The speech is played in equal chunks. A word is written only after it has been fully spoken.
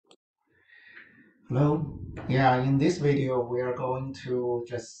Hello. Yeah, in this video, we are going to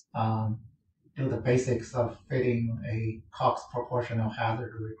just do the basics of fitting a Cox proportional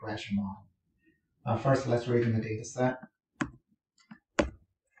hazard regression model. First, let's read in the data set.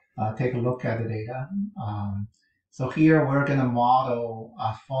 Take a look at the data. So here we're going to model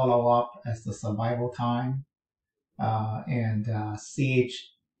follow-up as the survival time and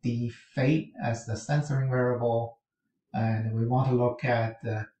CHD fate as the censoring variable. And we want to look at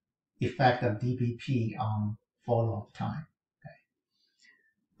the effect of DBP on follow-up time.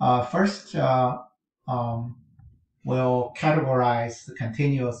 First, we'll categorize the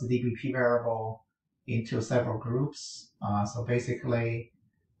continuous DBP variable into several groups. So basically,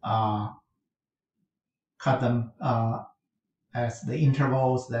 cut them as the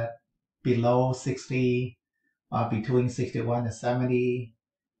intervals that below 60, between 61 and 70,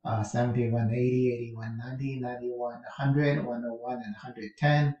 71, 80, 81, 90, 91, 100, 101, and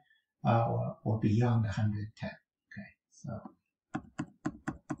 110, or beyond 110. Okay, so.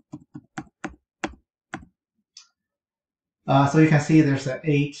 So you can see there's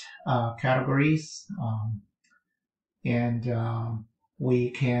 8 categories, and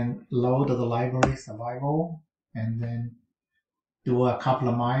we can load the library survival and then do a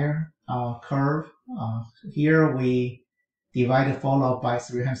Kaplan-Meier curve. Here we divided follow-up by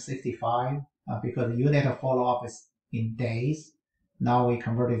 365 because the unit of follow-up is in days. Now we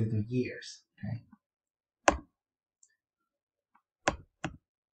converted it to years. Okay.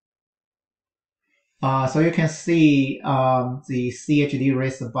 So you can see the CHD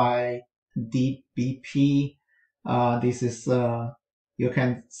risk by DBP. This is you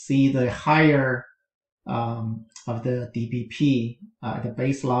can see the higher of the DBP at the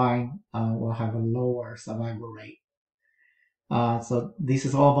baseline will have a lower survival rate. So this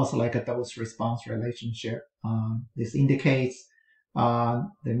is almost like a dose-response relationship. This indicates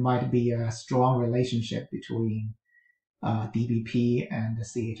there might be a strong relationship between DBP and the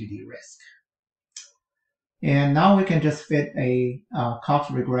CHD risk. And now we can just fit a Cox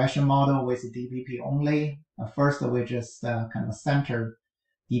regression model with DBP only. First, we just kind of center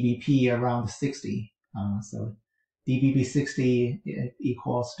DBP around 60. So DBP 60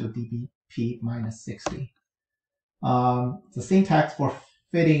 equals to DBP minus 60. The syntax for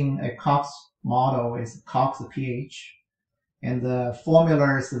fitting a Cox model is coxph. And the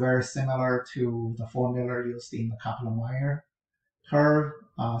formula is very similar to the formula used in the Kaplan-Meier curve.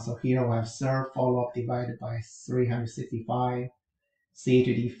 So here we have surv follow-up divided by 365,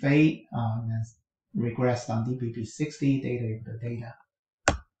 CHD fate, and regressed on DBP 60, data equal to data.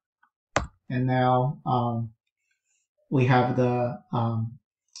 And now we have the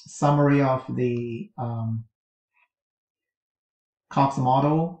summary of the Cox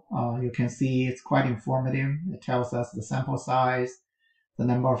model. You can see it's quite informative. It tells us the sample size, the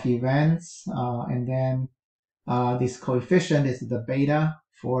number of events, and then this coefficient is the beta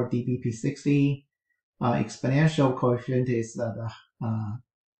for DBP60. Exponential coefficient is the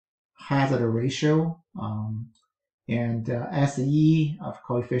hazard ratio. And SE of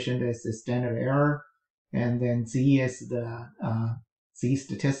coefficient is the standard error. And then Z is the Z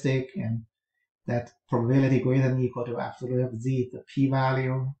statistic. And that probability greater than or equal to absolute of Z is the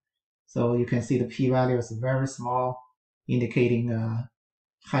p-value. So you can see the p-value is very small, indicating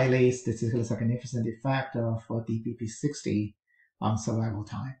highly statistically significant effect for DBP60 on survival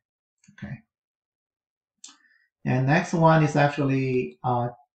time. Okay. And next one is actually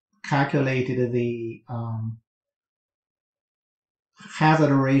calculated the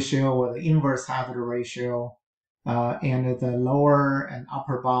hazard ratio or the inverse hazard ratio and the lower and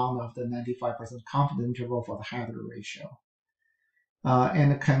upper bound of the 95% confidence interval for the hazard ratio.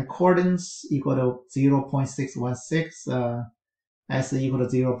 And the concordance equal to 0.616. S equal to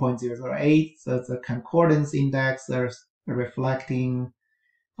 0.008. So the concordance index is reflecting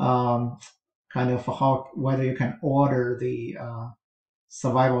kind of whether you can order the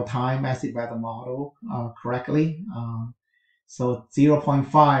survival time as by the model correctly. So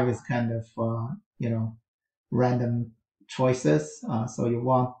 0.5 is kind of random choices. So you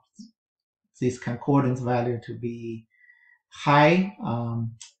want this concordance value to be high.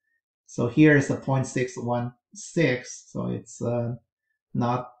 So here is a 0.616. So it's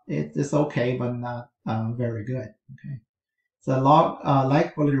it's okay, but not very good. Okay. So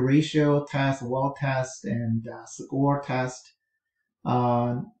likelihood ratio test, wall test, and score test.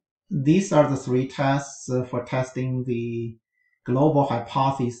 These are the 3 tests for testing the global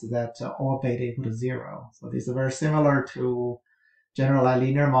hypothesis that all beta equal to 0. So this is very similar to generalized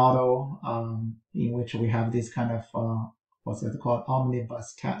linear model in which we have this kind of what's it called,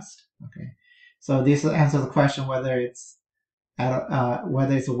 omnibus test. Okay. So this answers the question whether it's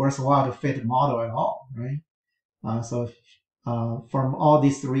whether it's worthwhile to fit the model at all, right? So from all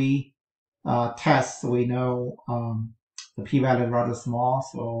these three tests, we know the p-value is rather small,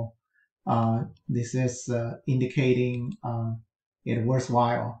 so this is indicating it's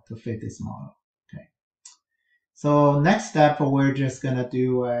worthwhile to fit this model. Okay. So next step, we're just gonna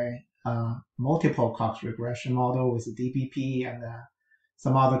do a multiple Cox regression model with DBP and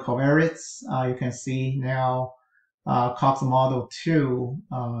some other covariates. You can see now Cox model 2,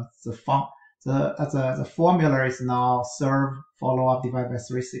 the formula is now serve follow-up divided by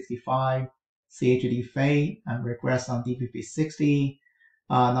 365, CHD fate, and regress on DBP60.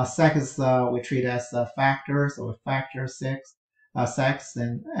 Now sex is we treat as factors, so factor sex,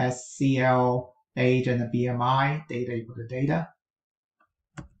 and SCL, age, and the BMI, data equal to data.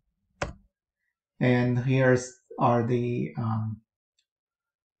 And here's are the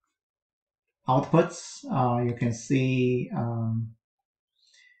outputs. You can see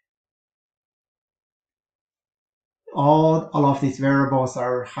all of these variables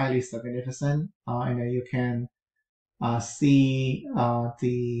are highly significant, and you can see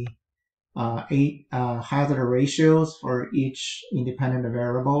the hazard ratios for each independent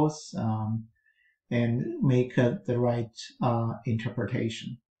variables and make the right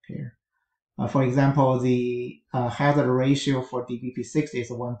interpretation here. For example, the hazard ratio for DBP60 is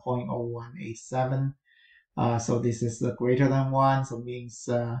 1.0187. So this is greater than 1, so it means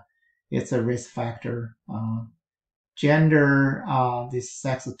it's a risk factor. Gender, this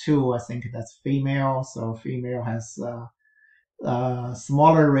sex 2, I think that's female, so female has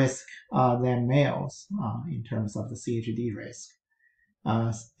smaller risk than males in terms of the CHD risk.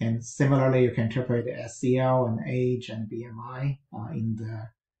 And similarly, you can interpret the SCL and age and BMI in the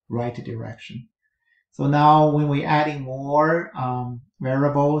right direction. So now when we're adding more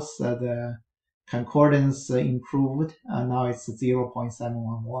variables, the concordance improved. Now it's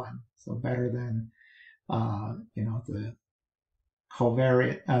 0.711, so better than the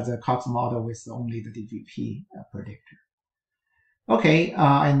covariate the Cox model with only the DBP predictor. Okay,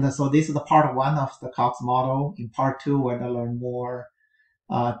 and so this is the part 1 of the Cox model. In part 2, we're going to learn more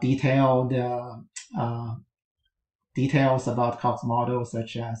detailed details about Cox model,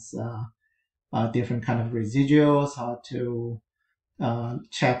 such as different kind of residuals, how to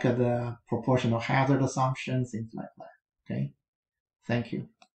check the proportional hazard assumptions, things like that. Okay, thank you.